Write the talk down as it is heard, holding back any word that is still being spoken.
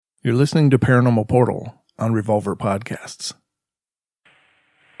You're listening to Paranormal Portal on Revolver Podcasts.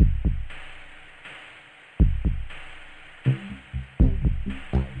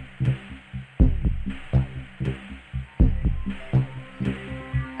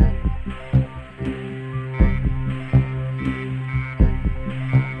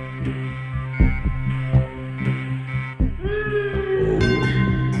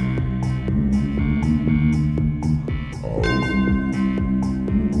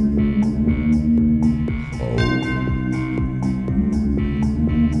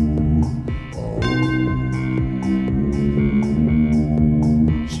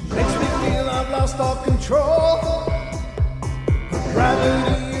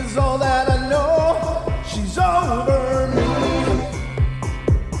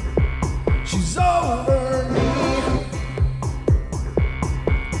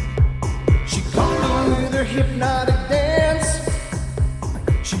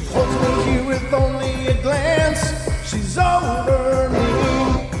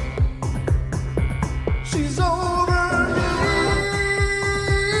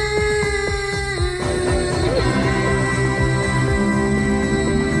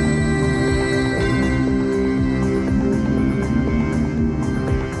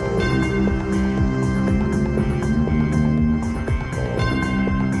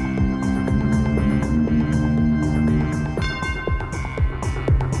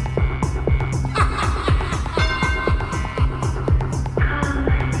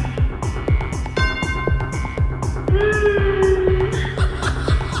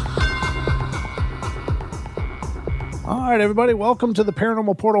 All right, everybody, welcome to the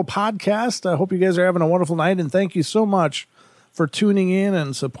Paranormal Portal Podcast. I hope you guys are having a wonderful night, and thank you so much for tuning in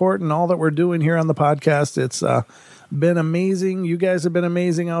and supporting all that we're doing here on the podcast. It's been amazing. You guys have been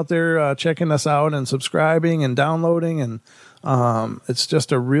amazing out there checking us out and subscribing and downloading, and it's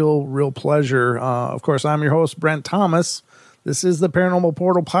just a real pleasure. Of course, I'm your host, Brent Thomas. This is the Paranormal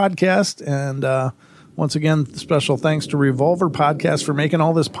Portal Podcast, and once again, special thanks to Revolver Podcast for making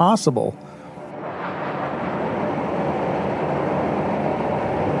all this possible.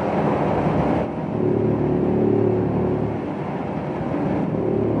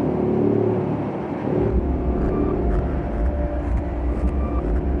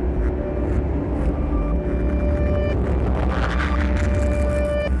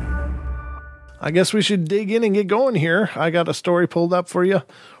 I guess we should dig in and get going here. I got a story pulled up for you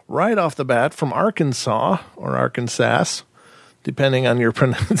right off the bat from Arkansas, or Arkansas, depending on your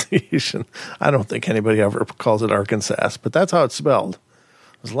pronunciation. I don't think anybody ever calls it Arkansas, but that's how it's spelled.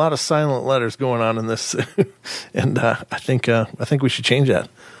 There's a lot of silent letters going on in this, and I think we should change that.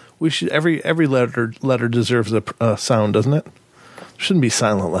 We should every letter deserves a sound, doesn't it? Shouldn't be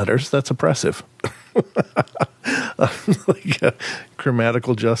silent letters. That's oppressive. Like a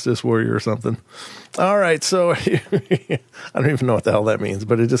grammatical justice warrior or something. All right, so I don't even know what the hell that means,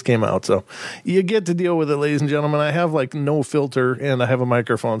 but it just came out. So you get to deal with it, ladies and gentlemen. I have like no filter and I have a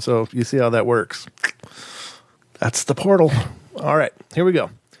microphone, so you see how that works. That's the portal. All right, here we go.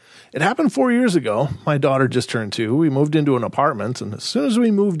 It happened 4 years ago. My daughter just turned 2. We moved into an apartment, and as soon as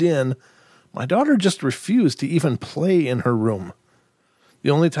we moved in, my daughter just refused to even play in her room. The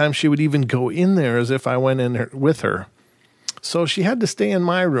only time she would even go in there is if I went in there with her. So she had to stay in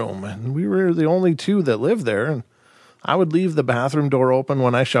my room, and we were the only two that lived there. And I would leave the bathroom door open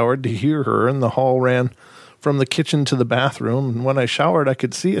when I showered to hear her, and the hall ran from the kitchen to the bathroom. And when I showered, I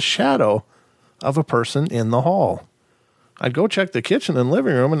could see a shadow of a person in the hall. I'd go check the kitchen and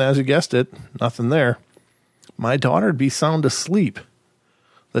living room, and as you guessed it, nothing there. My daughter'd be sound asleep.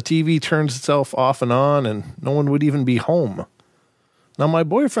 The TV turns itself off and on, and no one would even be home. Now, my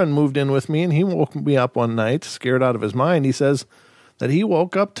boyfriend moved in with me, and he woke me up one night, scared out of his mind. He says that he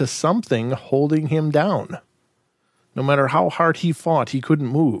woke up to something holding him down. No matter how hard he fought, he couldn't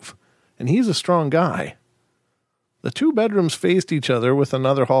move, and he's a strong guy. The 2 bedrooms faced each other with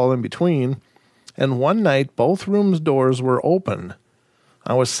another hall in between, and one night, both rooms' doors were open.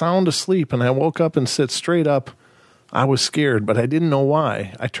 I was sound asleep, and I woke up and sit straight up. I was scared, but I didn't know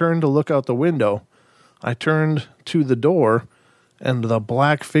why. I turned to look out the window. I turned to the door, and the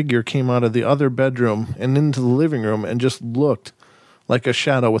black figure came out of the other bedroom and into the living room and just looked like a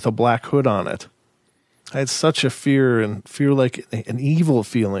shadow with a black hood on it. I had such a fear like an evil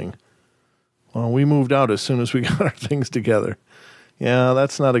feeling. Well, we moved out as soon as we got our things together. Yeah,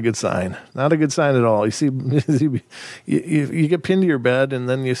 that's not a good sign. Not a good sign at all. You see, you get pinned to your bed and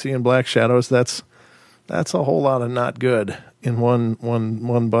then you see in black shadows. That's a whole lot of not good in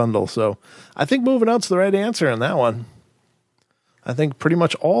one bundle. So I think moving out's the right answer on that one. I think pretty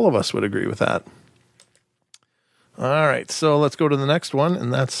much all of us would agree with that. All right, so let's go to the next one,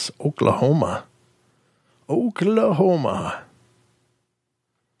 and that's Oklahoma. Oklahoma.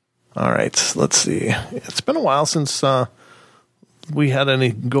 All right, let's see. It's been a while since we had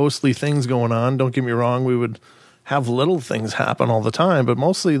any ghostly things going on. Don't get me wrong, we would have little things happen all the time, but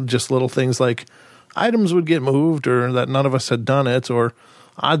mostly just little things like items would get moved or that none of us had done it, or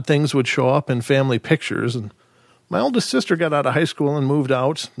odd things would show up in family pictures. And my oldest sister got out of high school and moved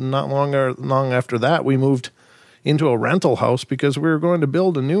out. Not long after that, we moved into a rental house because we were going to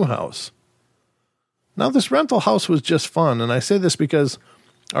build a new house. Now, this rental house was just fun, and I say this because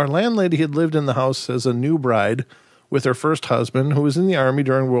our landlady had lived in the house as a new bride with her first husband, who was in the Army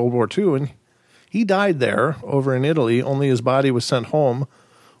during World War II, and he died there over in Italy, only his body was sent home,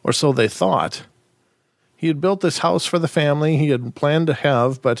 or so they thought. He had built this house for the family he had planned to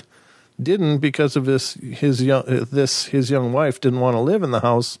have, but didn't because of his young wife didn't want to live in the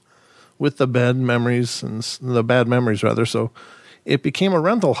house with the bad memories, so it became a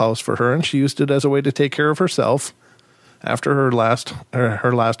rental house for her, and she used it as a way to take care of herself after her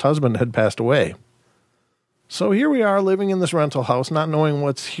last husband had passed away. So here we are living in this rental house, not knowing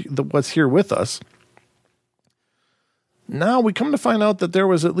what's here with us. Now we come to find out that there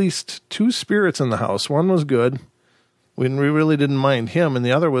was at least two spirits in the house. One was good. We really didn't mind him. And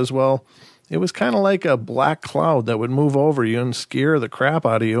the other was, well, it was kind of like a black cloud that would move over you and scare the crap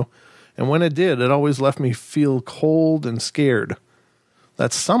out of you. And when it did, it always left me feel cold and scared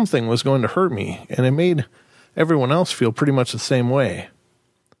that something was going to hurt me. And it made everyone else feel pretty much the same way.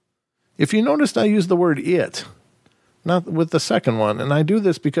 If you noticed, I used the word it, not with the second one. And I do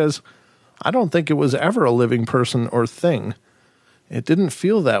this because I don't think it was ever a living person or thing. It didn't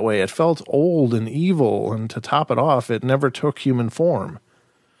feel that way. It felt old and evil, and to top it off, it never took human form.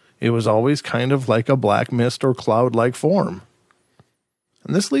 It was always kind of like a black mist or cloud-like form.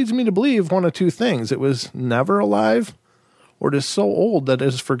 And this leads me to believe one of two things. It was never alive, or it is so old that it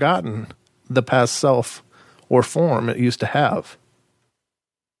has forgotten the past self or form it used to have.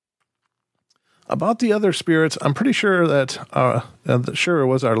 About the other spirits, I'm pretty sure that it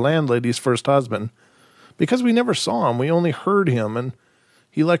was our landlady's first husband. Because we never saw him, we only heard him, and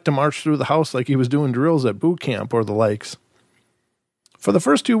he liked to march through the house like he was doing drills at boot camp or the likes. For the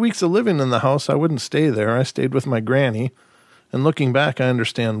first 2 weeks of living in the house, I wouldn't stay there. I stayed with my granny, and looking back, I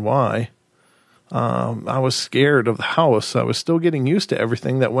understand why. I was scared of the house. I was still getting used to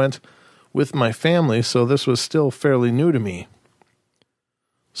everything that went with my family, so this was still fairly new to me.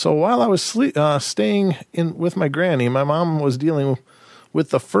 So while I was staying with my granny, my mom was dealing with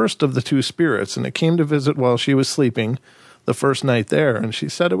the first of the two spirits, and it came to visit while she was sleeping the first night there, and she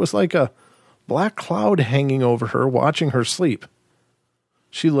said it was like a black cloud hanging over her, watching her sleep.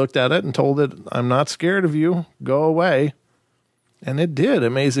 She looked at it and told it, "I'm not scared of you, go away." And it did,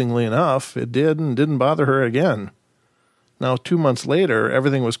 amazingly enough. It did, and didn't bother her again. Now, 2 months later,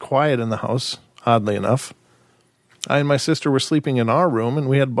 everything was quiet in the house, oddly enough. I and my sister were sleeping in our room, and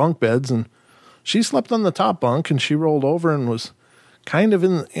we had bunk beds, and she slept on the top bunk, and she rolled over and was kind of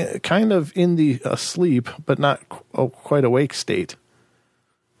in the asleep, but not quite awake state.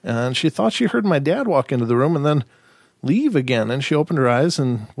 And she thought she heard my dad walk into the room and then leave again, and she opened her eyes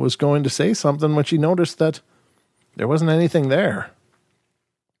and was going to say something when she noticed that there wasn't anything there.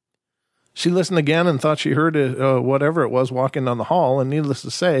 She listened again and thought she heard whatever it was walking down the hall, and needless to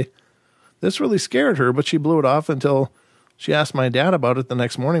say, this really scared her, but she blew it off until she asked my dad about it the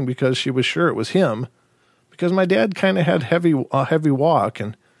next morning because she was sure it was him, because my dad kind of had a heavy walk,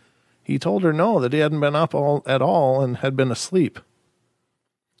 and he told her no, that he hadn't been up at all and had been asleep.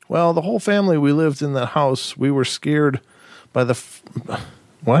 Well, the whole family we lived in that house, we were scared by the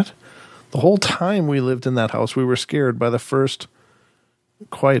whole time we lived in that house, we were scared by the first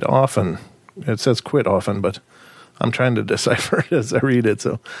quite often. It says quite often, but I'm trying to decipher it as I read it.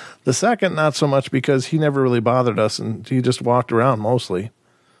 So the second, not so much, because he never really bothered us and he just walked around mostly.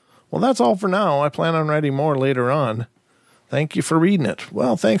 Well, that's all for now. I plan on writing more later on. Thank you for reading it.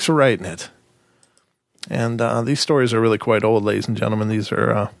 Well, thanks for writing it. And these stories are really quite old, ladies and gentlemen. These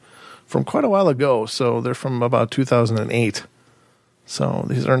are from quite a while ago. So they're from about 2008. So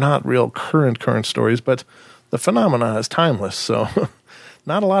these are not real current stories, but the phenomena is timeless. So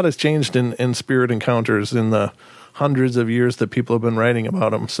not a lot has changed in spirit encounters in the hundreds of years that people have been writing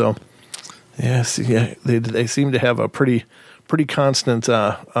about them. So yes, yeah, they seem to have a pretty constant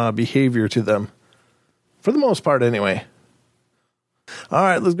behavior to them, for the most part anyway. All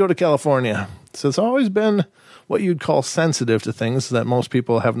right, let's go to California. So it's always been what you'd call sensitive to things that most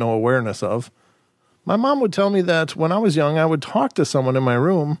people have no awareness of. My mom would tell me that when I was young, I would talk to someone in my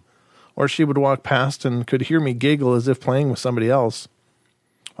room, or she would walk past and could hear me giggle as if playing with somebody else.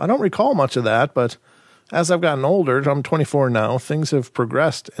 I don't recall much of that, but As I've gotten older, I'm 24 now, things have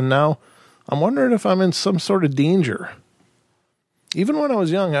progressed, and now I'm wondering if I'm in some sort of danger. Even when I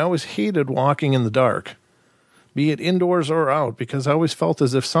was young, I always hated walking in the dark, be it indoors or out, because I always felt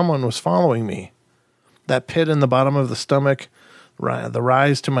as if someone was following me. That pit in the bottom of the stomach, the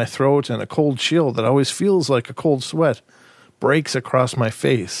rise to my throat, and a cold chill that always feels like a cold sweat breaks across my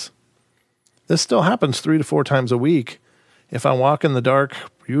face. This still happens 3 to 4 times a week. If I walk in the dark,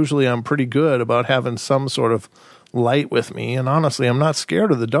 usually I'm pretty good about having some sort of light with me, and honestly, I'm not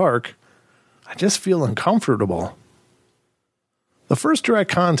scared of the dark. I just feel uncomfortable. The first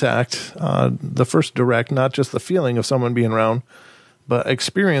direct contact, not just the feeling of someone being around, but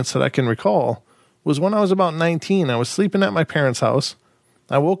experience that I can recall, was when I was about 19. I was sleeping at my parents' house.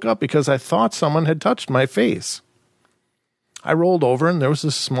 I woke up because I thought someone had touched my face. I rolled over, and there was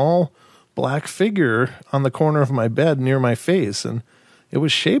this small black figure on the corner of my bed near my face, and it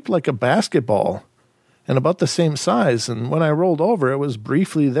was shaped like a basketball and about the same size. And when I rolled over, it was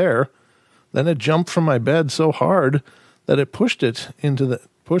briefly there. Then it jumped from my bed so hard that it pushed it into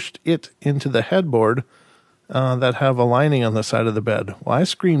the headboard that have a lining on the side of the bed. Well, I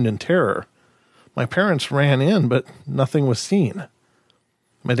screamed in terror. My parents ran in, but nothing was seen.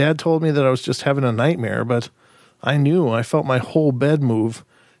 My dad told me that I was just having a nightmare, but I felt my whole bed move,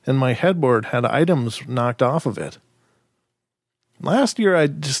 and my headboard had items knocked off of it. Last year, I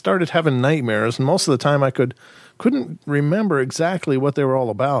just started having nightmares, and most of the time I couldn't remember exactly what they were all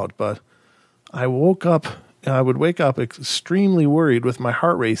about, but I would wake up extremely worried with my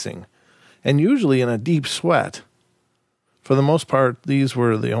heart racing, and usually in a deep sweat. For the most part, these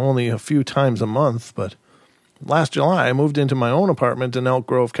were only a few times a month, but last July, I moved into my own apartment in Elk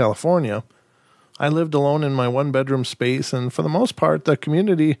Grove, California. I lived alone in my 1-bedroom space, and for the most part, the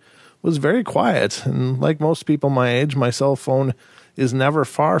community was very quiet. And like most people my age, my cell phone is never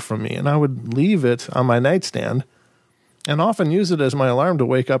far from me, and I would leave it on my nightstand and often use it as my alarm to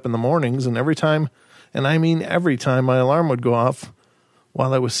wake up in the mornings. And every time my alarm would go off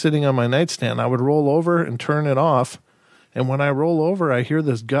while I was sitting on my nightstand, I would roll over and turn it off. And when I roll over, I hear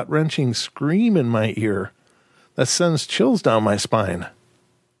this gut-wrenching scream in my ear that sends chills down my spine.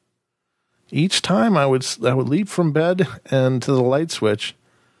 Each time I would leap from bed and to the light switch.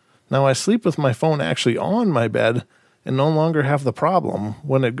 Now I sleep with my phone actually on my bed and no longer have the problem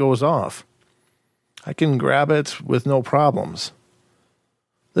when it goes off. I can grab it with no problems.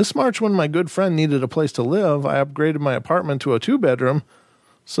 This March, when my good friend needed a place to live, I upgraded my apartment to a 2-bedroom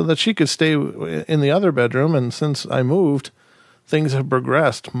so that she could stay in the other bedroom, and since I moved, things have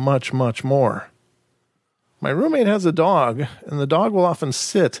progressed much, much more. My roommate has a dog, and the dog will often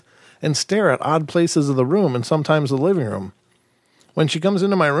sit and stare at odd places of the room and sometimes the living room. When she comes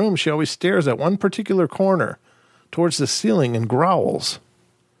into my room, she always stares at one particular corner towards the ceiling and growls.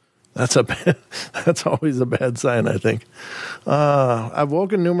 That's always a bad sign, I think. I've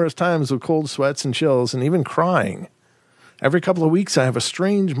woken numerous times with cold sweats and chills and even crying. Every couple of weeks, I have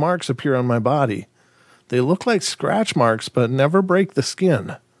strange marks appear on my body. They look like scratch marks, but never break the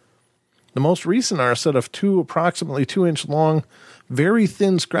skin. The most recent are a set of 2 approximately 2-inch long, very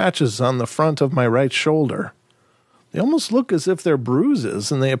thin scratches on the front of my right shoulder. They almost look as if they're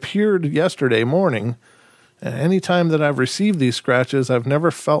bruises, and they appeared yesterday morning. Any time that I've received these scratches, I've never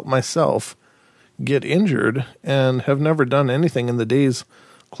felt myself get injured and have never done anything in the days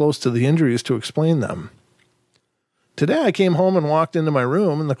close to the injuries to explain them. Today I came home and walked into my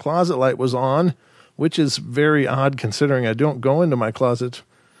room, and the closet light was on, which is very odd considering I didn't go into my closet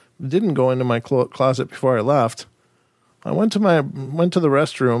before I left. I went to the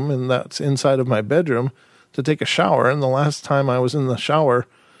restroom, and that's inside of my bedroom, to take a shower, and the last time I was in the shower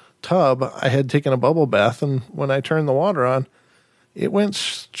tub, I had taken a bubble bath, and when I turned the water on, it went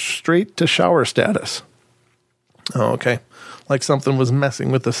straight to shower status. Oh, okay. Like something was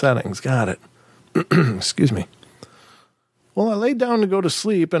messing with the settings. Got it. Excuse me. Well, I laid down to go to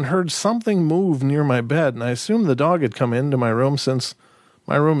sleep and heard something move near my bed, and I assumed the dog had come into my room, since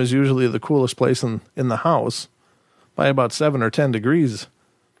my room is usually the coolest place in the house, by about 7 or 10 degrees.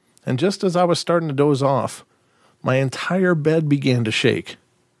 And just as I was starting to doze off, my entire bed began to shake.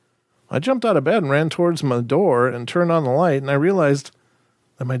 I jumped out of bed and ran towards my door and turned on the light, and I realized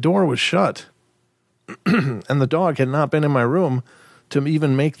that my door was shut, and the dog had not been in my room to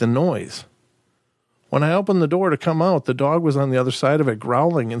even make the noise. When I opened the door to come out, the dog was on the other side of it,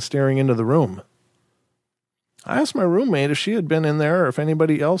 growling and staring into the room. I asked my roommate if she had been in there or if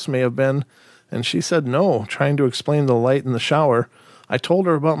anybody else may have been, and she said no, trying to explain the light in the shower. I told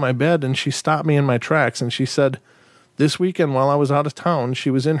her about my bed, and she stopped me in my tracks, and she said this weekend while I was out of town, she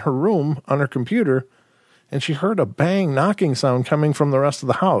was in her room on her computer, and she heard a bang knocking sound coming from the rest of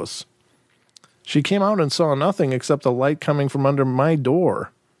the house. She came out and saw nothing except a light coming from under my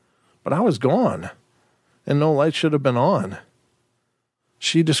door. But I was gone, and no light should have been on.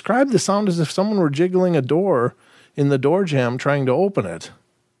 She described the sound as if someone were jiggling a door in the door jamb trying to open it.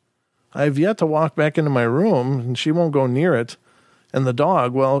 I have yet to walk back into my room, and she won't go near it. And the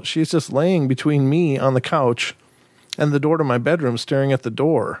dog, well, she's just laying between me on the couch and the door to my bedroom, staring at the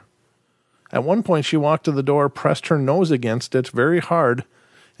door. At one point, she walked to the door, pressed her nose against it very hard,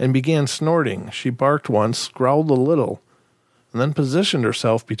 and began snorting. She barked once, growled a little, and then positioned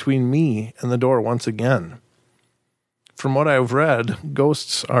herself between me and the door once again. From what I've read,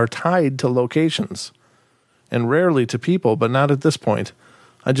 ghosts are tied to locations, and rarely to people, but not at this point.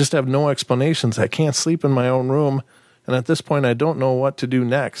 I just have no explanations. I can't sleep in my own room, and at this point I don't know what to do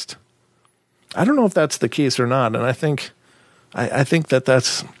next. I don't know if that's the case or not, and I think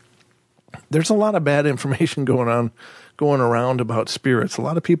that's there's a lot of bad information going around about spirits. A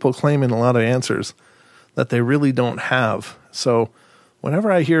lot of people claiming a lot of answers that they really don't have. So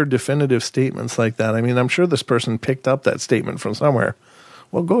whenever I hear definitive statements like that, I mean, I'm sure this person picked up that statement from somewhere.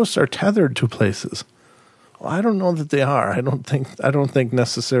 Well, ghosts are tethered to places. Well, I don't know that they are. I don't think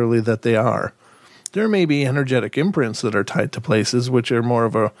necessarily that they are. There may be energetic imprints that are tied to places, which are more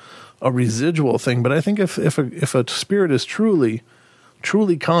of a residual thing. But I think if a spirit is truly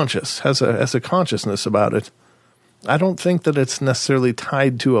conscious, has a consciousness about it, I don't think that it's necessarily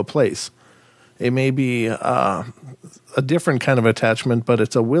tied to a place. It may be a different kind of attachment, but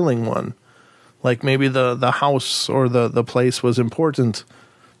it's a willing one. Like maybe the house or the place was important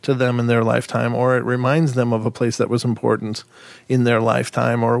to them in their lifetime, or it reminds them of a place that was important in their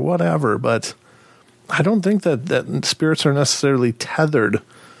lifetime, or whatever. But I don't think that spirits are necessarily tethered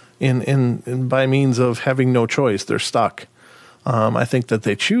in by means of having no choice. They're stuck. I think that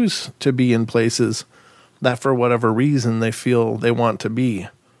they choose to be in places that for whatever reason they feel they want to be.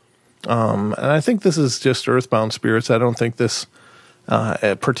 And I think this is just earthbound spirits. I don't think this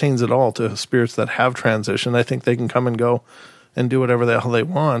it pertains at all to spirits that have transitioned. I think they can come and go and do whatever the hell they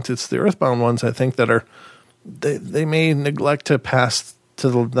want. It's the earthbound ones, I think, that are they may neglect to pass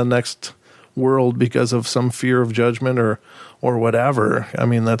to the next world because of some fear of judgment or whatever. I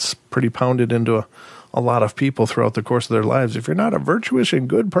mean, that's pretty pounded into a lot of people throughout the course of their lives. If you're not a virtuous and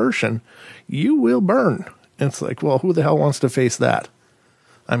good person, you will burn. It's like, well, who the hell wants to face that?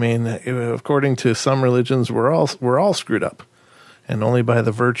 I mean, according to some religions, we're all screwed up, and only by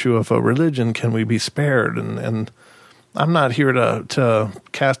the virtue of a religion can we be spared. And I'm not here to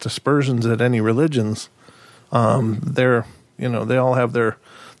cast aspersions at any religions. They all have their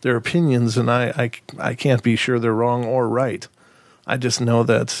opinions, and I can't be sure they're wrong or right. I just know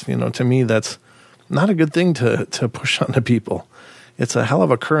that, to me, that's not a good thing to push onto people. It's a hell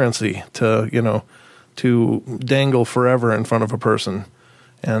of a currency to dangle forever in front of a person,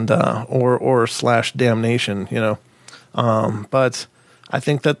 and or / damnation, But I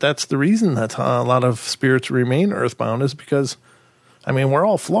think that's the reason that a lot of spirits remain earthbound is because, I mean, we're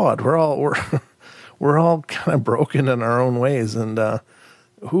all flawed. We're all kind of broken in our own ways, and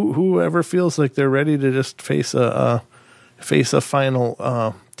whoever feels like they're ready to just face a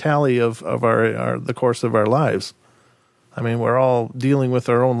final tally of the course of our lives. I mean, we're all dealing with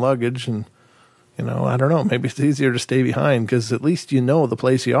our own luggage, and I don't know. Maybe it's easier to stay behind because at least you know the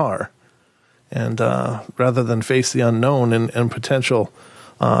place you are, and rather than face the unknown and potential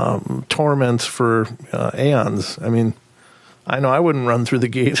torments for aeons. I mean, I know I wouldn't run through the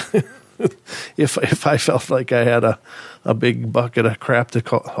gate if I felt like I had a big bucket of crap to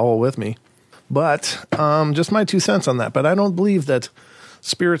haul with me. But just my 2 cents on that. But I don't believe that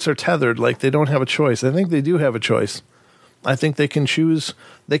spirits are tethered, like they don't have a choice. I think they do have a choice. I think they can choose.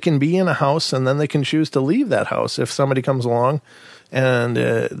 They can be in a house, and then they can choose to leave that house. If somebody comes along and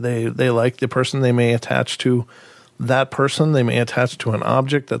they like the person, they may attach to that person. They may attach to an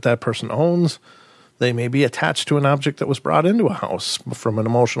object that person owns. They may be attached to an object that was brought into a house from an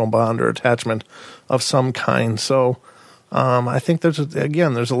emotional bond or attachment of some kind. So I think there's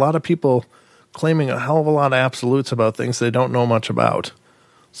a lot of people claiming a hell of a lot of absolutes about things they don't know much about.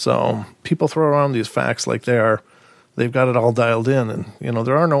 So people throw around these facts like they've got it all dialed in. And,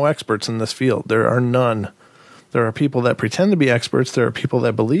 there are no experts in this field. There are none. There are people that pretend to be experts. There are people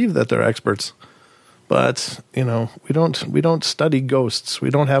that believe that they're experts. But, we don't study ghosts. We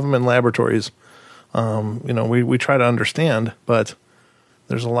don't have them in laboratories. We try to understand, but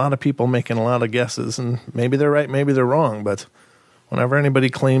there's a lot of people making a lot of guesses, and maybe they're right, maybe they're wrong. But whenever anybody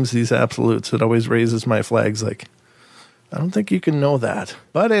claims these absolutes, it always raises my flags. Like, I don't think you can know that.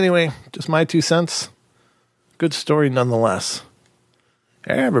 But anyway, just my 2 cents. Good story nonetheless.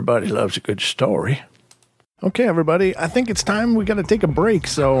 Everybody loves a good story. Okay, everybody, I think it's time we got to take a break,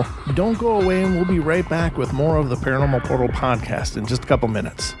 so don't go away, and we'll be right back with more of the Paranormal Portal podcast in just a couple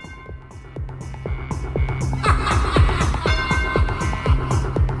minutes.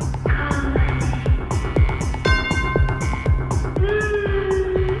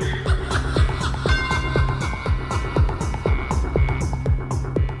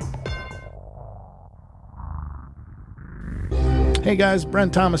 Hey guys,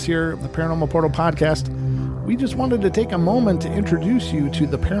 Brent Thomas here, the Paranormal Portal podcast. We just wanted to take a moment to introduce you to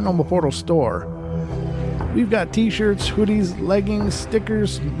the Paranormal Portal store. We've got t-shirts, hoodies, leggings,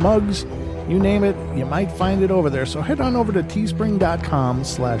 stickers, mugs, you name it, you might find it over there. So head on over to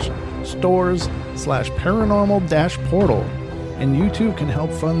teespring.com/stores/paranormal-portal, and you too can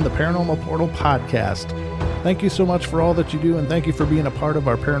help fund the Paranormal Portal podcast. Thank you so much for all that you do, and thank you for being a part of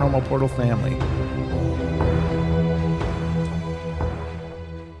our Paranormal Portal family.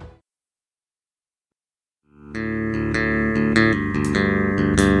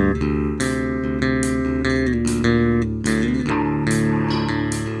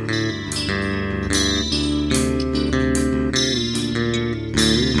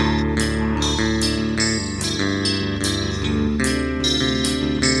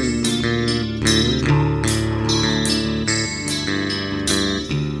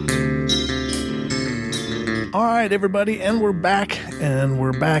 All right, everybody, and we're back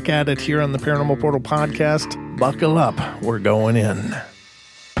at it here on the Paranormal Portal podcast. Buckle up, we're going in.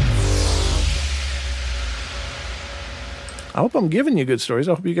 I hope I'm giving you good stories.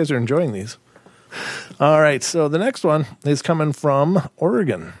 I hope you guys are enjoying these. All right, so the next one is coming from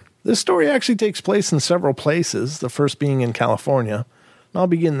Oregon. This story actually takes place in several places, the first being in California, and I'll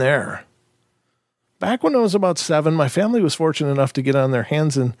begin there. Back when I was about 7, my family was fortunate enough to get on their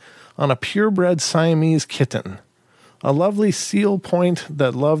hands on a purebred Siamese kitten, a lovely seal point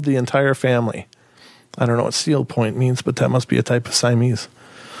that loved the entire family. I don't know what seal point means, but that must be a type of Siamese.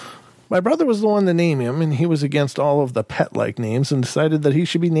 My brother was the one to name him, and he was against all of the pet-like names and decided that he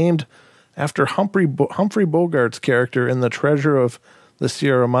should be named after Humphrey Bogart's character in The Treasure of the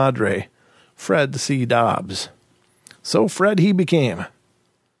Sierra Madre, Fred C. Dobbs. So Fred he became.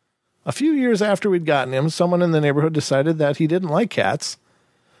 A few years after we'd gotten him, someone in the neighborhood decided that he didn't like cats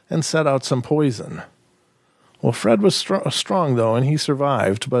and set out some poison. Well, Fred was strong, though, and he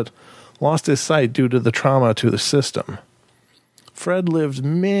survived, but lost his sight due to the trauma to the system. Fred lived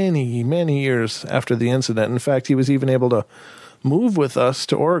many, many years after the incident. In fact, he was even able to move with us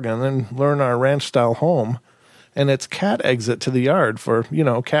to Oregon and learn our ranch-style home and its cat exit to the yard for,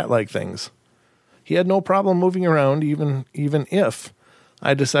 cat-like things. He had no problem moving around, even if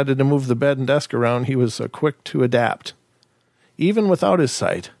I decided to move the bed and desk around. He was quick to adapt, even without his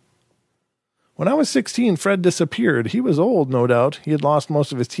sight. When I was 16, Fred disappeared. He was old, no doubt. He had lost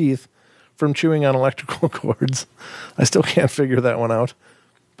most of his teeth from chewing on electrical cords. I still can't figure that one out.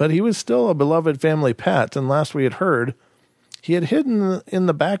 But he was still a beloved family pet, and last we had heard, he had hidden in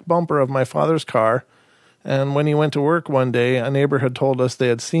the back bumper of my father's car, and when he went to work one day, a neighbor had told us they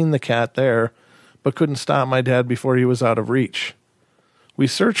had seen the cat there, but couldn't stop my dad before he was out of reach. We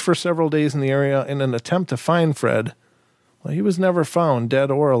searched for several days in the area in an attempt to find Fred. Well, he was never found,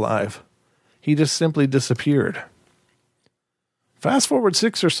 dead or alive. He just simply disappeared. Fast forward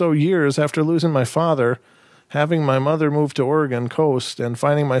 6 or so years after losing my father, having my mother move to Oregon coast, and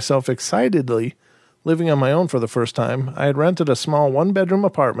finding myself excitedly living on my own for the first time, I had rented a small 1-bedroom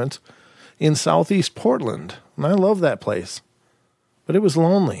apartment in southeast Portland, and I love that place. But it was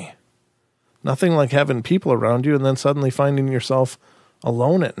lonely. Nothing like having people around you and then suddenly finding yourself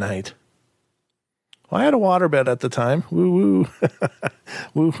alone at night. Well, I had a waterbed at the time. Woo-woo.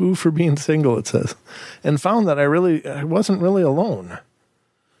 Woo-hoo for being single, it says. And found that I wasn't really alone.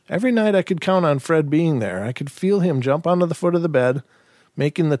 Every night I could count on Fred being there. I could feel him jump onto the foot of the bed,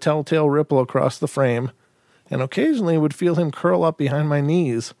 making the telltale ripple across the frame, and occasionally would feel him curl up behind my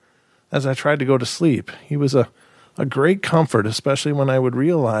knees as I tried to go to sleep. He was a great comfort, especially when I would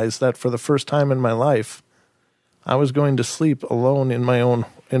realize that for the first time in my life, I was going to sleep alone in my own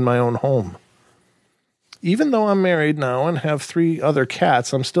home. Even though I'm married now and have 3 other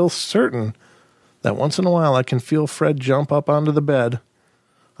cats, I'm still certain that once in a while I can feel Fred jump up onto the bed.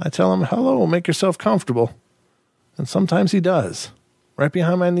 I tell him, "Hello, make yourself comfortable." And sometimes he does, right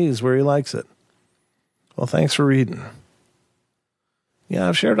behind my knees where he likes it. Well, thanks for reading. Yeah,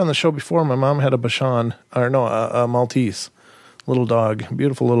 I've shared on the show before, my mom had a Maltese little dog,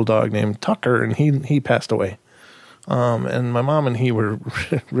 beautiful little dog named Tucker, and he passed away. And my mom and he were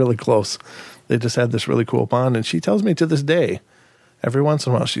really close. They just had this really cool bond, and she tells me to this day, every once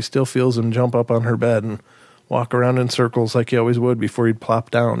in a while, she still feels him jump up on her bed and walk around in circles like he always would before he'd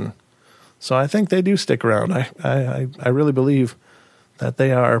plop down. So I think they do stick around. I really believe that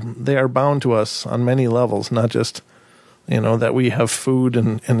they are bound to us on many levels, not just, that we have food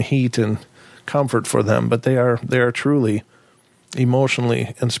and heat and comfort for them, but they are truly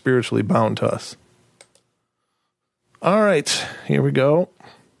emotionally and spiritually bound to us. All right, here we go.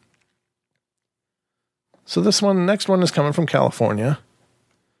 So next one is coming from California.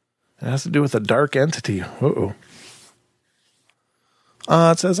 It has to do with a dark entity. Uh-oh.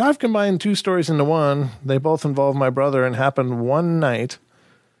 It says, I've combined two stories into one. They both involve my brother and happened one night.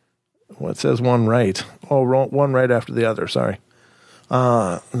 Well, it says one right. Oh, one right after the other. Sorry.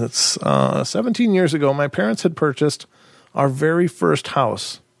 That's 17 years ago, my parents had purchased our very first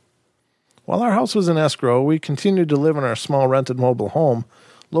house. While our house was in escrow, we continued to live in our small rented mobile home,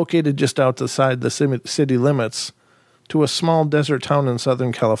 located just outside the city limits, to a small desert town in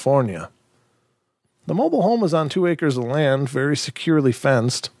Southern California. The mobile home was on 2 acres of land, very securely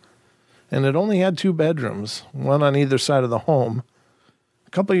fenced, and it only had 2 bedrooms, one on either side of the home. A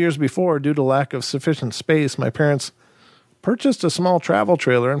couple of years before, due to lack of sufficient space, my parents purchased a small travel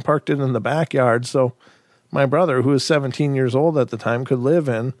trailer and parked it in the backyard so my brother, who was 17 years old at the time, could live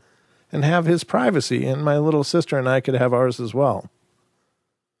in and have his privacy, and my little sister and I could have ours as well.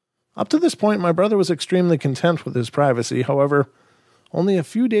 Up to this point, my brother was extremely content with his privacy. However, only a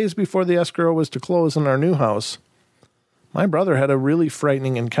few days before the escrow was to close in our new house, my brother had a really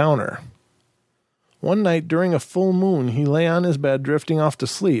frightening encounter. One night during a full moon, he lay on his bed drifting off to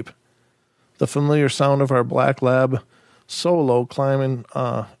sleep. The familiar sound of our black lab, Solo, climbing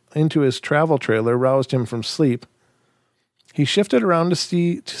into his travel trailer roused him from sleep. He shifted around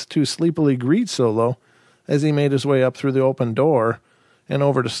to sleepily greet Solo as he made his way up through the open door and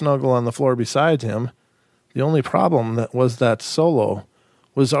over to snuggle on the floor beside him. The only problem was that Solo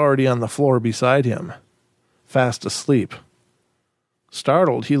was already on the floor beside him, fast asleep.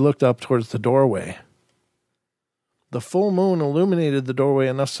 Startled, he looked up towards the doorway. The full moon illuminated the doorway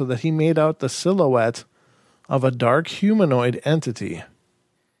enough so that he made out the silhouette of a dark humanoid entity.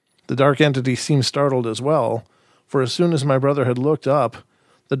 The dark entity seemed startled as well, for as soon as my brother had looked up,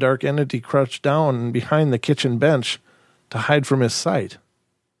 the dark entity crouched down behind the kitchen bench to hide from his sight.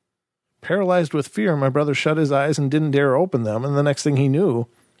 Paralyzed with fear, my brother shut his eyes and didn't dare open them, and the next thing he knew,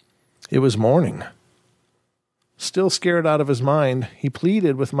 it was morning. Still scared out of his mind, he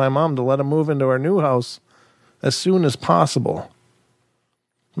pleaded with my mom to let him move into our new house as soon as possible.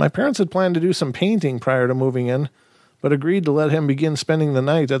 My parents had planned to do some painting prior to moving in, but agreed to let him begin spending the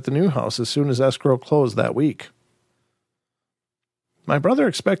night at the new house as soon as escrow closed that week. My brother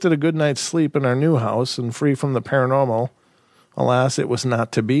expected a good night's sleep in our new house and free from the paranormal. Alas, it was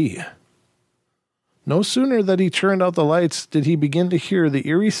not to be. No sooner that he turned out the lights did he begin to hear the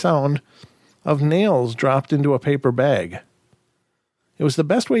eerie sound of nails dropped into a paper bag. It was the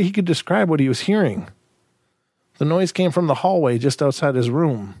best way he could describe what he was hearing. The noise came from the hallway just outside his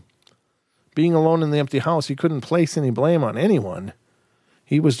room. Being alone in the empty house, he couldn't place any blame on anyone.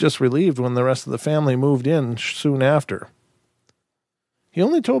 He was just relieved when the rest of the family moved in soon after. He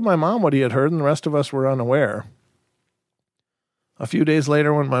only told my mom what he had heard, and the rest of us were unaware. A few days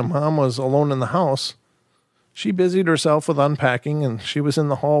later, when my mom was alone in the house, she busied herself with unpacking, and she was in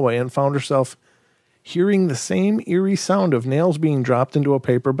the hallway and found herself hearing the same eerie sound of nails being dropped into a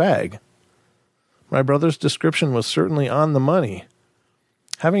paper bag. My brother's description was certainly on the money.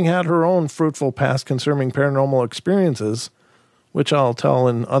 Having had her own fruitful past concerning paranormal experiences, which I'll tell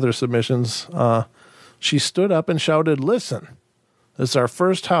in other submissions, she stood up and shouted, "Listen, this is our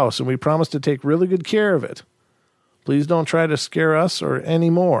first house, and we promise to take really good care of it. Please don't try to scare us or any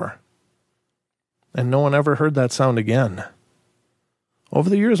more." And no one ever heard that sound again. Over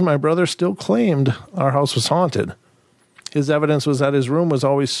the years, my brother still claimed our house was haunted. His evidence was that his room was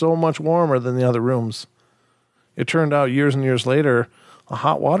always so much warmer than the other rooms. It turned out years and years later, a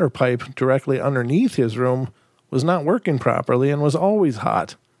hot water pipe directly underneath his room was not working properly and was always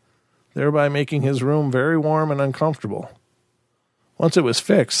hot, thereby making his room very warm and uncomfortable. Once it was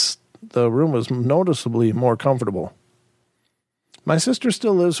fixed, the room was noticeably more comfortable. My sister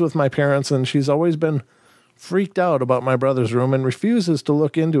still lives with my parents, and she's always been freaked out about my brother's room and refuses to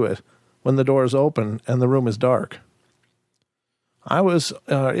look into it when the door is open and the room is dark. It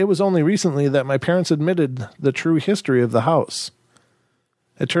was only recently that my parents admitted the true history of the house.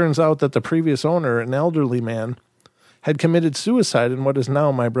 It turns out that the previous owner, an elderly man, had committed suicide in what is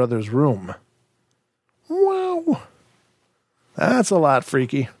now my brother's room. Wow. That's a lot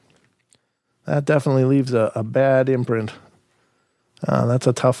freaky. That definitely leaves a bad imprint. That's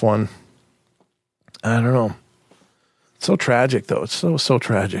a tough one. I don't know. It's so tragic, though. It's so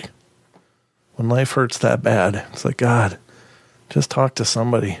tragic. When life hurts that bad, it's like, God, just talk to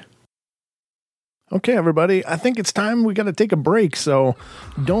somebody. Okay, everybody, I think it's time we got to take a break, so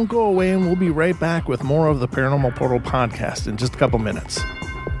don't go away, and we'll be right back with more of the Paranormal Portal podcast in just a couple minutes.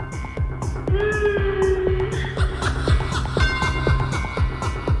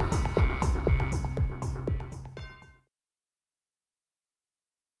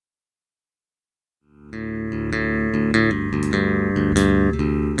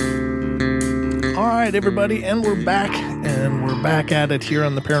 All right, everybody, and we're back at it here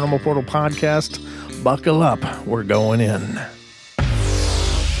on the Paranormal Portal podcast. Buckle up, we're going in.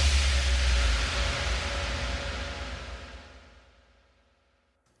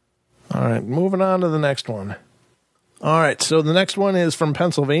 All right, moving on to the next one. All right, so the next one is from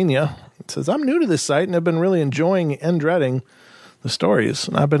Pennsylvania. It says, I'm new to this site and have been really enjoying and dreading the stories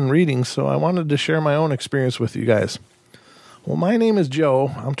I've been reading, so I wanted to share my own experience with you guys. Well, my name is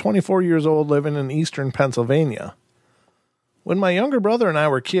Joe. I'm 24 years old, living in eastern Pennsylvania. When my younger brother and I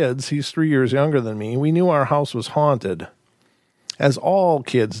were kids, he's 3 years younger than me, we knew our house was haunted. As all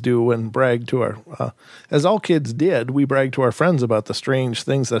kids do and brag to as all kids did, we bragged to our friends about the strange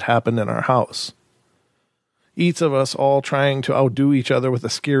things that happened in our house. Each of us all trying to outdo each other with a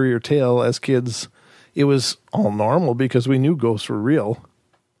scarier tale. As kids, it was all normal because we knew ghosts were real.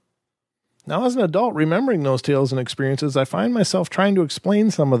 Now, as an adult, remembering those tales and experiences, I find myself trying to explain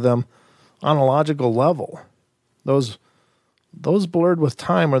some of them on a logical level. Those blurred with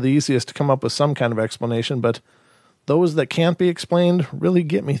time are the easiest to come up with some kind of explanation, but those that can't be explained really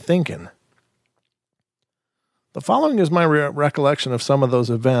get me thinking. The following is my recollection of some of those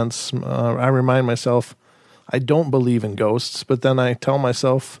events. I remind myself I don't believe in ghosts, but then I tell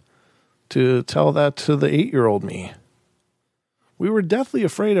myself to tell that to the 8-year-old me. We were deathly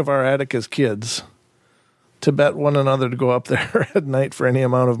afraid of our attic as kids. To bet one another to go up there at night for any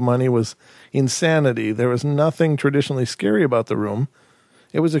amount of money was insanity. There was nothing traditionally scary about the room.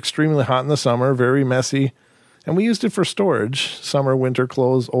 It was extremely hot in the summer, very messy, and we used it for storage, summer, winter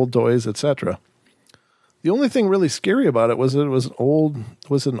clothes, old toys, etc. The only thing really scary about it was that it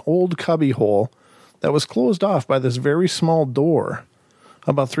was an old cubby hole that was closed off by this very small door,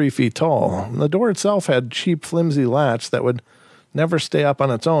 about 3 feet tall. And the door itself had cheap, flimsy latch that would never stay up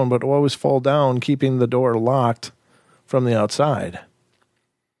on its own, but always fall down, keeping the door locked from the outside.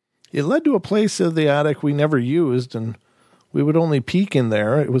 It led to a place of the attic we never used, and we would only peek in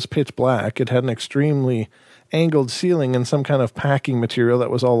there. It was pitch black. It had an extremely angled ceiling and some kind of packing material that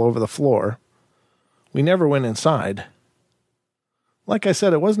was all over the floor. We never went inside. Like I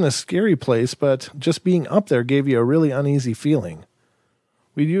said, it wasn't a scary place, but just being up there gave you a really uneasy feeling.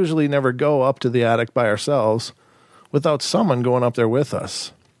 We'd usually never go up to the attic by ourselves without someone going up there with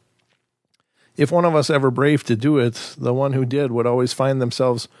us. If one of us ever braved to do it, the one who did would always find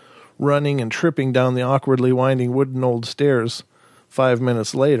themselves running and tripping down the awkwardly winding wooden old stairs 5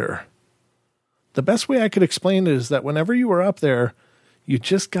 minutes later. The best way I could explain it is that whenever you were up there, you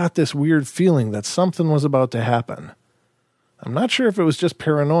just got this weird feeling that something was about to happen. I'm not sure if it was just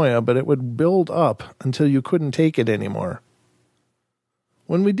paranoia, but it would build up until you couldn't take it anymore.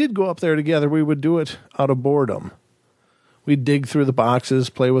 When we did go up there together, we would do it out of boredom. We'd dig through the boxes,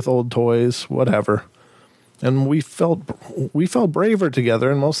 play with old toys, whatever. And we felt braver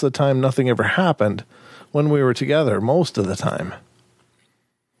together, and most of the time nothing ever happened when we were together, most of the time.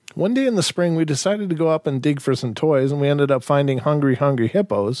 One day in the spring, we decided to go up and dig for some toys, and we ended up finding hungry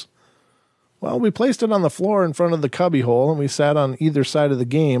hippos. Well, we placed it on the floor in front of the cubby hole, and we sat on either side of the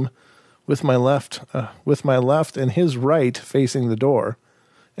game with my left and his right facing the door,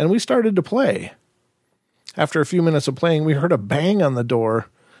 and we started to play. After a few minutes of playing, we heard a bang on the door,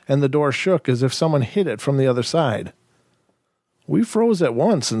 and the door shook as if someone hit it from the other side. We froze at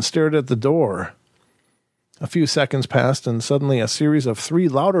once and stared at the door. A few seconds passed, and suddenly a series of 3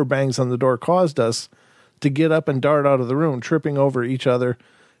 louder bangs on the door caused us to get up and dart out of the room, tripping over each other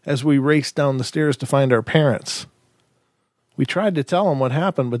as we raced down the stairs to find our parents. We tried to tell them what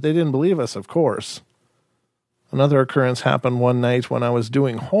happened, but they didn't believe us, of course. Another occurrence happened one night when I was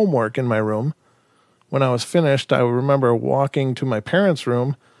doing homework in my room. When I was finished, I remember walking to my parents'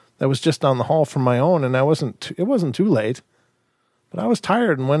 room that was just down the hall from my own, and it wasn't too late. But I was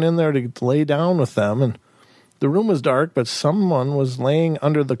tired and went in there to lay down with them, and the room was dark, but someone was laying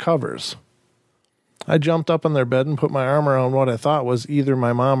under the covers. I jumped up on their bed and put my arm around what I thought was either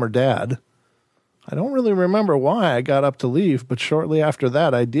my mom or dad. I don't really remember why I got up to leave, but shortly after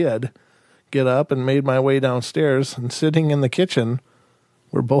that I did get up and made my way downstairs, and sitting in the kitchen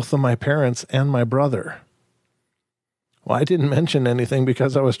were both of my parents and my brother. Well, I didn't mention anything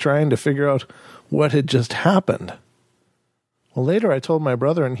because I was trying to figure out what had just happened. Well, later I told my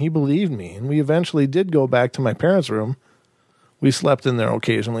brother, and he believed me, and we eventually did go back to my parents' room. We slept in there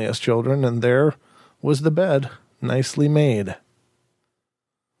occasionally as children, and there, was the bed nicely made.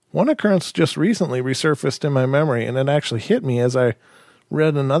 One occurrence just recently resurfaced in my memory, and it actually hit me as I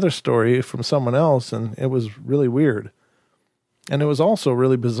read another story from someone else, and it was really weird. And it was also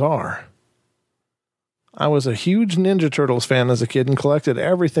really bizarre. I was a huge Ninja Turtles fan as a kid and collected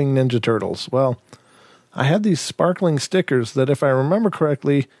everything Ninja Turtles. Well, I had these sparkling stickers that, if I remember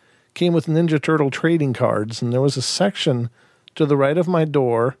correctly, came with Ninja Turtle trading cards, and there was a section to the right of my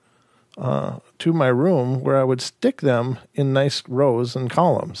door to my room where I would stick them in nice rows and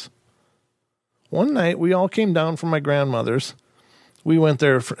columns. One night, we all came down from my grandmother's. We went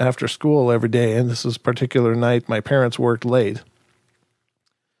there after school every day, and this was a particular night my parents worked late.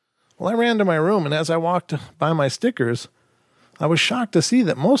 Well, I ran to my room, and as I walked by my stickers, I was shocked to see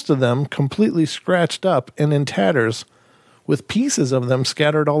that most of them completely scratched up and in tatters, with pieces of them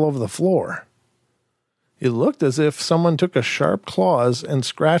scattered all over the floor. It looked as if someone took a sharp claws and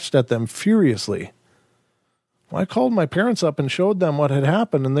scratched at them furiously. Well, I called my parents up and showed them what had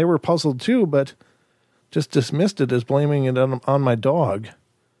happened, and they were puzzled too, but just dismissed it as blaming it on my dog.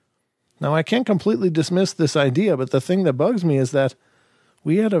 Now, I can't completely dismiss this idea, but the thing that bugs me is that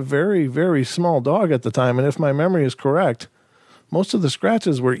we had a very, very small dog at the time, and if my memory is correct, most of the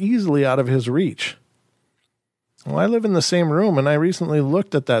scratches were easily out of his reach. Well, I live in the same room, and I recently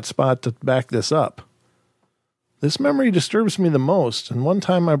looked at that spot to back this up. This memory disturbs me the most, and one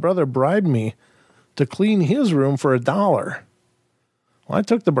time my brother bribed me to clean his room for $1. Well, I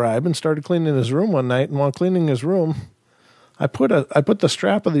took the bribe and started cleaning his room one night, and while cleaning his room, I put the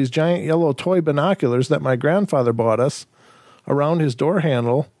strap of these giant yellow toy binoculars that my grandfather bought us around his door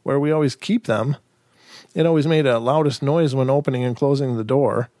handle where we always keep them. It always made a loudest noise when opening and closing the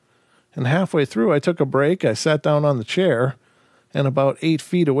door. And halfway through, I took a break, I sat down on the chair, and about 8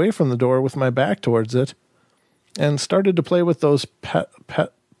 feet away from the door with my back towards it, and started to play with those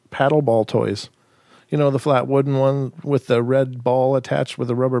paddle ball toys. You know, the flat wooden one with the red ball attached with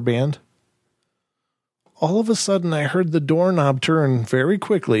a rubber band. All of a sudden, I heard the doorknob turn very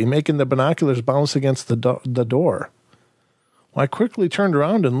quickly, making the binoculars bounce against the door. Well, I quickly turned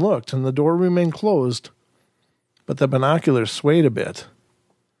around and looked, and the door remained closed, but the binoculars swayed a bit.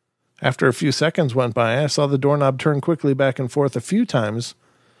 After a few seconds went by, I saw the doorknob turn quickly back and forth a few times,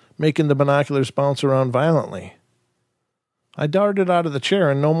 making the binoculars bounce around violently. I darted out of the chair,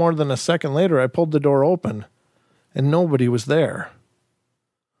 and no more than a second later, I pulled the door open, and nobody was there.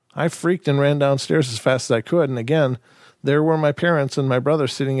 I freaked and ran downstairs as fast as I could, and again, there were my parents and my brother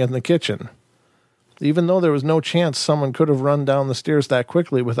sitting in the kitchen. Even though there was no chance someone could have run down the stairs that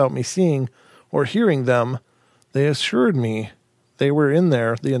quickly without me seeing or hearing them, they assured me they were in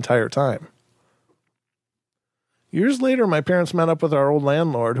there the entire time. Years later, my parents met up with our old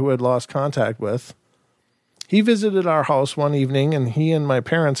landlord who had lost contact with. He visited our house one evening, and he and my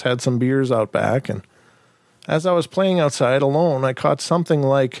parents had some beers out back, and as I was playing outside alone, I caught something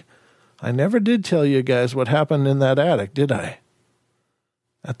like, "I never did tell you guys what happened in that attic, did I?"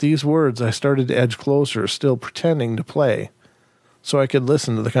 At these words, I started to edge closer, still pretending to play, so I could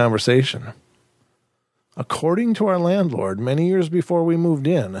listen to the conversation. According to our landlord, many years before we moved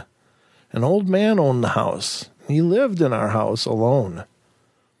in, an old man owned the house. He lived in our house alone.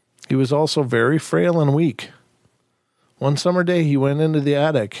 He was also very frail and weak. One summer day, he went into the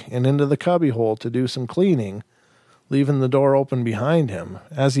attic and into the cubbyhole to do some cleaning, leaving the door open behind him.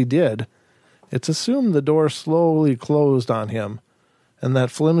 As he did, it's assumed the door slowly closed on him, and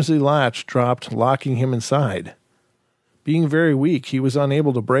that flimsy latch dropped, locking him inside. Being very weak, he was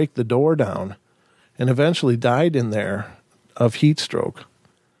unable to break the door down, and eventually died in there of heat stroke.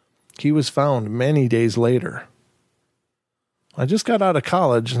 He was found many days later. I just got out of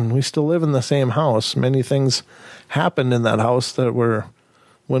college, and we still live in the same house. Many things happened in that house that were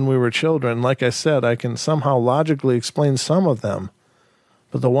when we were children. Like I said, I can somehow logically explain some of them,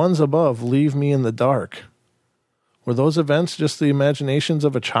 but the ones above leave me in the dark. Were those events just the imaginations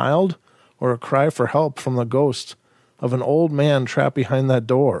of a child, or a cry for help from the ghost of an old man trapped behind that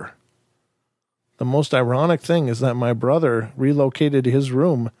door? The most ironic thing is that my brother relocated his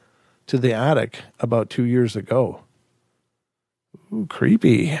room to the attic about 2 years ago. Ooh,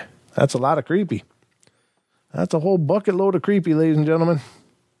 creepy. That's a lot of creepy. That's a whole bucket load of creepy, ladies and gentlemen.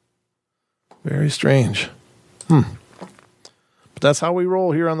 Very strange. But that's how we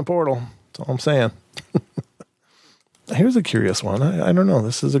roll here on the portal. That's all I'm saying. Here's a curious one. I don't know.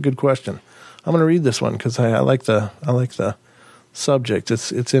 This is a good question. I'm going to read this one because I like the subject.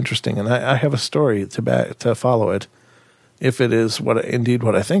 It's interesting, and I have a story to follow it, if it is what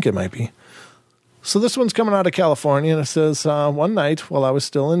I think it might be. So this one's coming out of California, and it says, one night while I was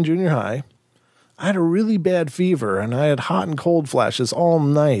still in junior high, I had a really bad fever, and I had hot and cold flashes all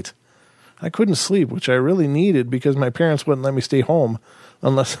night. I couldn't sleep, which I really needed because my parents wouldn't let me stay home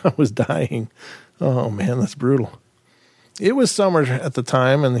unless I was dying. Oh man, that's brutal. It was summer at the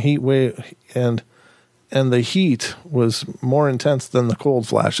time, and the heat wave and the heat was more intense than the cold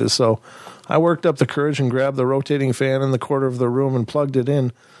flashes. So I worked up the courage and grabbed the rotating fan in the corner of the room and plugged it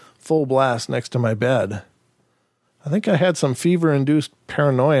in full blast next to my bed. I think I had some fever-induced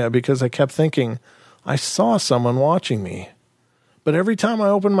paranoia because I kept thinking I saw someone watching me. But every time I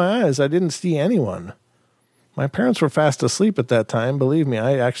opened my eyes, I didn't see anyone. My parents were fast asleep at that time. Believe me,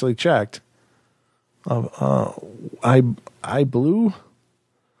 I actually checked. I blew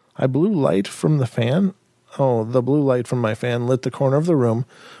light from the fan. Oh, the blue light from my fan lit the corner of the room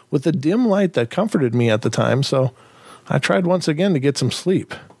with a dim light that comforted me at the time, so I tried once again to get some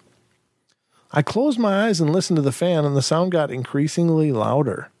sleep. I closed my eyes and listened to the fan, and the sound got increasingly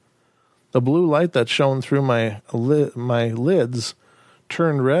louder. The blue light that shone through my lids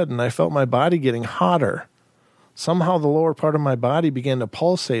turned red, and I felt my body getting hotter. Somehow the lower part of my body began to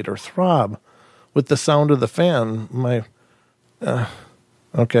pulsate or throb with the sound of the fan.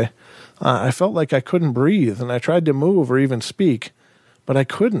 I felt like I couldn't breathe, and I tried to move or even speak, but I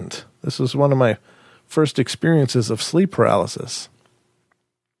couldn't. This was one of my first experiences of sleep paralysis.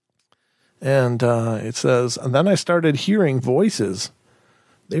 And it says, and then I started hearing voices.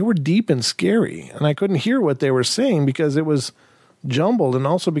 They were deep and scary, and I couldn't hear what they were saying because it was jumbled, and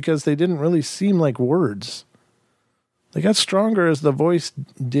also because they didn't really seem like words. They got stronger as the voice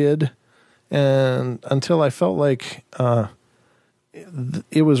did, and until I felt like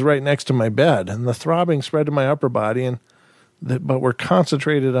it was right next to my bed, and the throbbing spread to my upper body, but were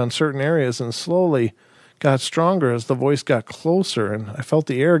concentrated on certain areas and slowly got stronger as the voice got closer, and I felt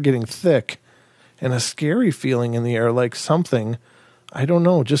the air getting thick and a scary feeling in the air, like something, I don't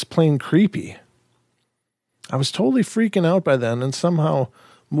know, just plain creepy. I was totally freaking out by then and somehow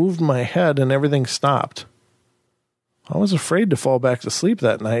moved my head and everything stopped. I was afraid to fall back to sleep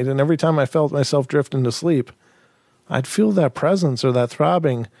that night, and every time I felt myself drift into sleep, I'd feel that presence or that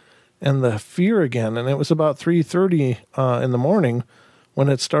throbbing and the fear again. And it was about 3:30 in the morning when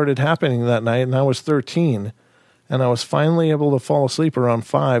it started happening that night, and I was 13, and I was finally able to fall asleep around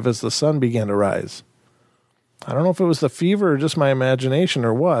 5 as the sun began to rise. I don't know if it was the fever or just my imagination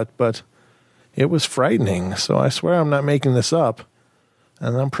or what, but it was frightening. So I swear I'm not making this up,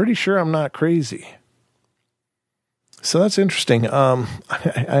 and I'm pretty sure I'm not crazy. So that's interesting. I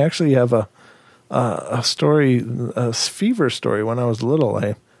actually have a story, a fever story. When I was little,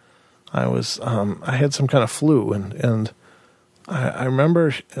 I had some kind of flu, and I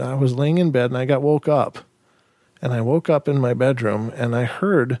remember I was laying in bed and I got woke up, and I woke up in my bedroom and I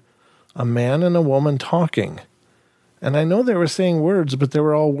heard a man and a woman talking, and I know they were saying words, but they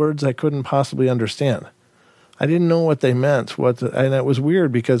were all words I couldn't possibly understand. I didn't know what they meant. And it was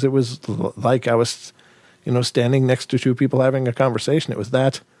weird because it was like I was, standing next to two people having a conversation. It was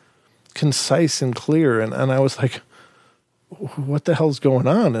that concise and clear, and I was like, what the hell's going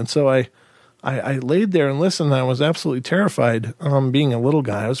on? And so I laid there and listened, and I was absolutely terrified. Being a little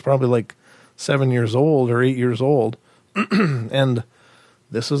guy, I was probably like 7 years old or 8 years old, and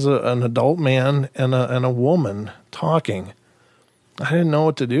this was an adult man and a woman talking. I didn't know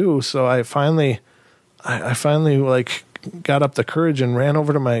what to do, so I finally like got up the courage and ran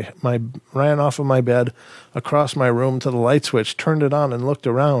over to ran off of my bed across my room to the light switch, turned it on, and looked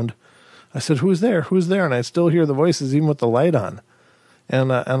around. I said, "Who's there? Who's there?" And I still hear the voices even with the light on.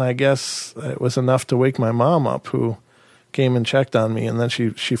 And I guess it was enough to wake my mom up, who came and checked on me. And then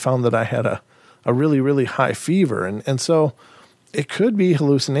she found that I had a really, really high fever. And so it could be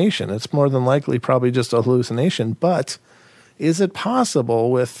hallucination. It's more than likely probably just a hallucination. But is it possible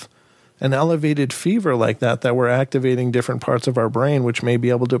with an elevated fever like that we're activating different parts of our brain which may be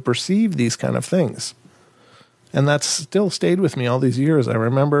able to perceive these kind of things? And that's still stayed with me all these years. I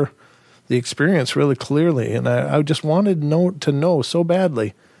remember the experience really clearly, and I just wanted to know so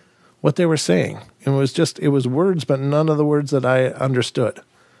badly what they were saying. It was words, but none of the words that I understood.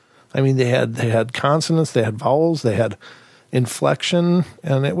 I mean, they had consonants, they had vowels, they had inflection,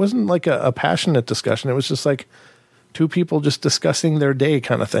 and it wasn't like a passionate discussion. It was just like two people just discussing their day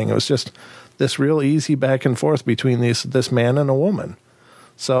kind of thing. It was just this real easy back and forth between this man and a woman.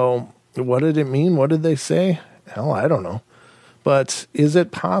 So what did it mean? What did they say? Hell, I don't know. But is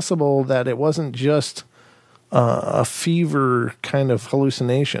it possible that it wasn't just a fever kind of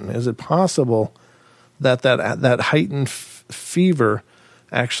hallucination? Is it possible that heightened fever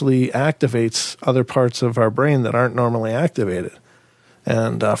actually activates other parts of our brain that aren't normally activated?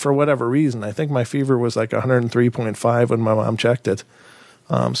 And for whatever reason, I think my fever was like 103.5 when my mom checked it.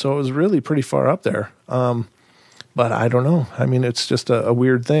 So it was really pretty far up there. But I don't know. I mean, it's just a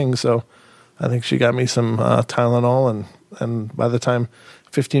weird thing. So I think she got me some Tylenol, and by the time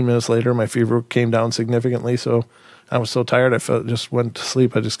 15 minutes later, my fever came down significantly. So I was so tired, just went to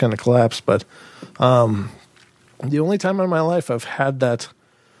sleep. I just kind of collapsed. But the only time in my life I've had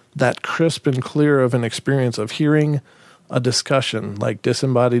that crisp and clear of an experience of hearing a discussion like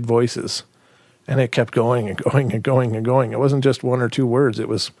disembodied voices, and it kept going and going and going and going. It wasn't just one or two words. It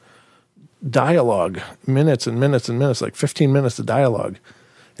was dialogue, minutes and minutes and minutes, like 15 minutes of dialogue.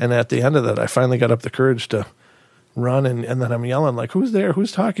 And at the end of that, I finally got up the courage to run, and then I'm yelling like, "Who's there?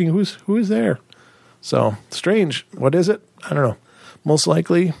 Who's talking? Who is there?" So strange. What is it? I don't know. Most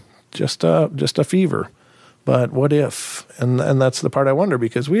likely just a fever. But what if? And that's the part I wonder,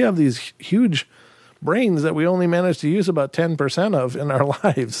 because we have these huge brains that we only manage to use about 10% of in our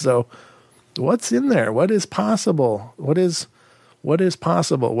lives. So what's in there? What is possible? What is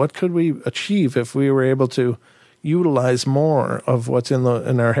possible? What could we achieve if we were able to utilize more of what's in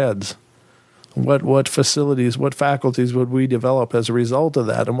our heads? What facilities, what faculties would we develop as a result of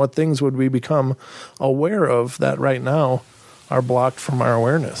that? And what things would we become aware of that right now are blocked from our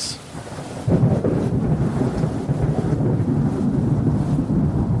awareness?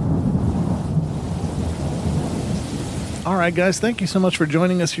 All right, guys, thank you so much for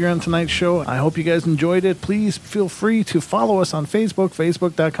joining us here on tonight's show. I hope you guys enjoyed it. Please feel free to follow us on Facebook,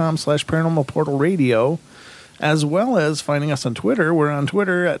 facebook.com/Paranormal Portal Radio, as well as finding us on Twitter. We're on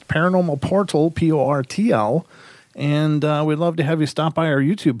Twitter at Paranormal Portal, Portl. And we'd love to have you stop by our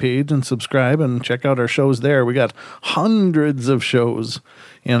YouTube page and subscribe and check out our shows there. We got hundreds of shows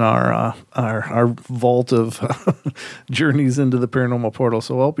in our vault of journeys into the paranormal portal.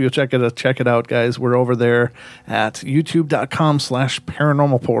 So I hope you'll check it out, guys. We're over there at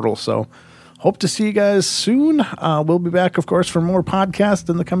youtube.com/paranormal portal. So hope to see you guys soon. We'll be back, of course, for more podcasts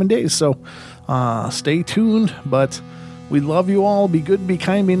in the coming days. So stay tuned. But we love you all. Be good, be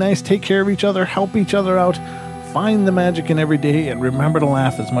kind, be nice. Take care of each other. Help each other out. Find the magic in every day, and remember to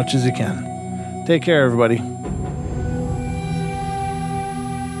laugh as much as you can. Take care, everybody.